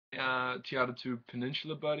Tiada2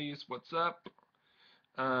 Peninsula buddies, what's up?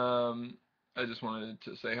 I just wanted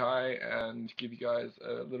to say hi and give you guys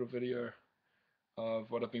a little video of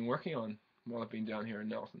what I've been working on while I've been down here in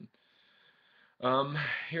Nelson.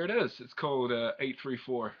 Here it is. It's called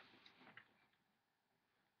 834.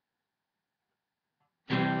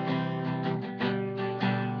 We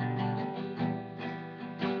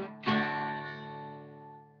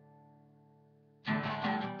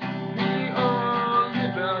all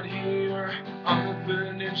live out here on the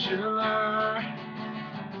peninsula.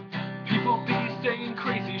 People be saying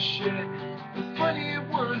crazy shit with funny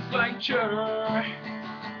words like "chur."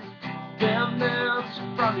 Then there's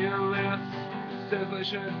Romulus says I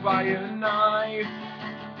should buy a knife.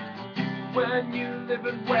 When you live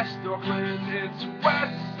in West Auckland, it's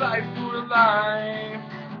West Side for life.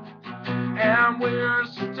 And we're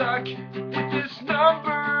stuck with this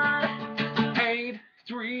number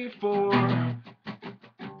 834.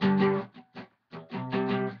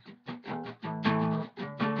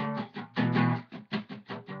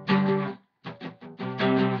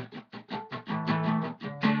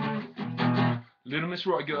 Little Miss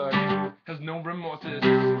Roigard has no remorses.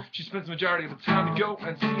 She spends the majority of the time to go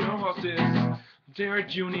and see her horses.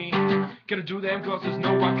 Derek Junie, gotta do them causes.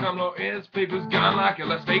 Know what common law is. Papers gone like a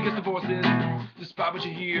Las Vegas divorces. Despite what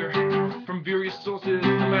you hear from various sources,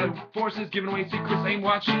 no matter forces giving away secrets ain't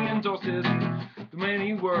what she endorses. The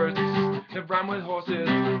many words that rhyme with horses,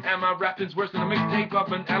 and my rapping's worse than a mixtape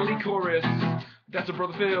of an alley chorus. That's a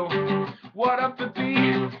brother Phil. What up,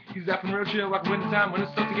 phippy? He's rapping real chill like winter time when it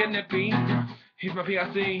starts to get nippy. He's my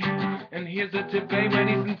PIC, and here's the tip, babe. When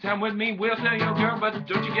he's in town with me, we'll tell your girl, but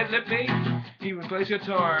don't you get lippy? He would play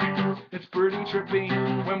guitar, it's pretty trippy.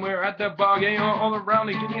 When we're at the bar, yeah, you're all around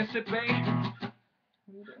me, give me a sip, babe. What are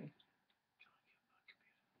you doing?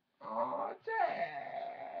 Oh,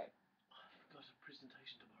 Dad. I've got a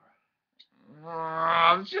presentation tomorrow.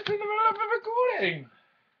 I was just in the middle of a recording.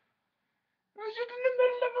 I was just in the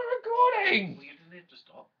middle of a recording. Well, you didn't have to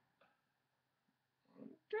stop.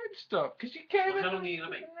 Don't stop, because you came in How long are you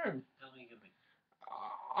going to be? room. How long are you going to be?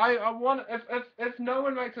 I want, if no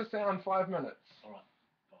one makes a sound, 5 minutes. Alright,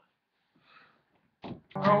 fine.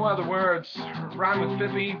 Oh, well, the words rhyme with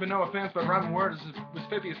phippy, but no offense, but rhyming words with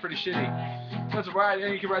phippy is pretty shitty. That's right, yeah,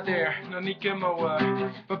 you can right there. No Nika Moa.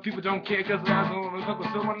 But people don't care, cause the people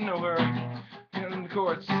still want to know her. In the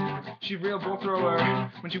courts, she real bull thrower.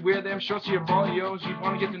 When she wear them shorts to your bolios, you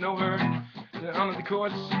want to get to know her. On the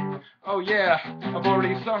courts, oh yeah, I've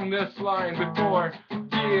already sung this line before.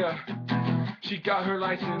 Yeah, she got her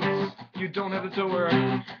license, you don't have to tow her.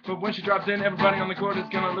 But when she drops in, everybody on the court is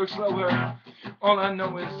gonna look slower. All I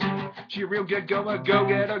know is she a real get-goer,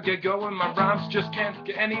 go-getter, get going. My rhymes just can't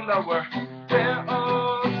get any lower. We're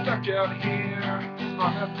all stuck out here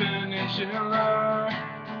on the peninsula,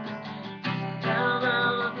 and I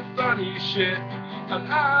love the funny shit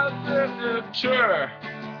about literature.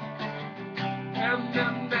 And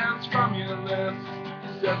then there's Romulus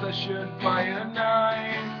says I should buy a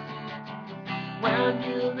knife. When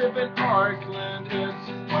you live in Auckland, it's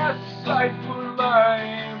West Side for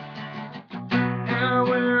life. And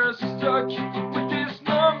we're stuck with this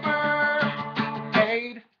number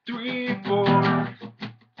 834.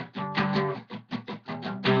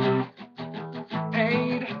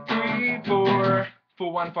 834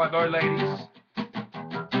 4150, ladies.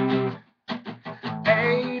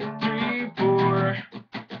 834.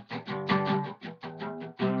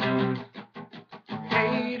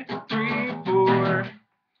 834.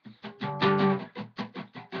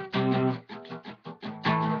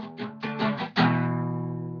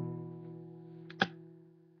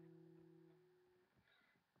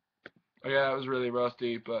 Oh yeah, it was really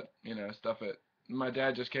rusty, but you know, stuff it. My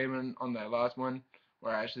dad just came in on that last one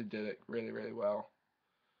where I actually did it really, really well.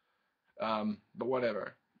 But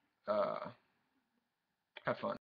whatever. Have fun.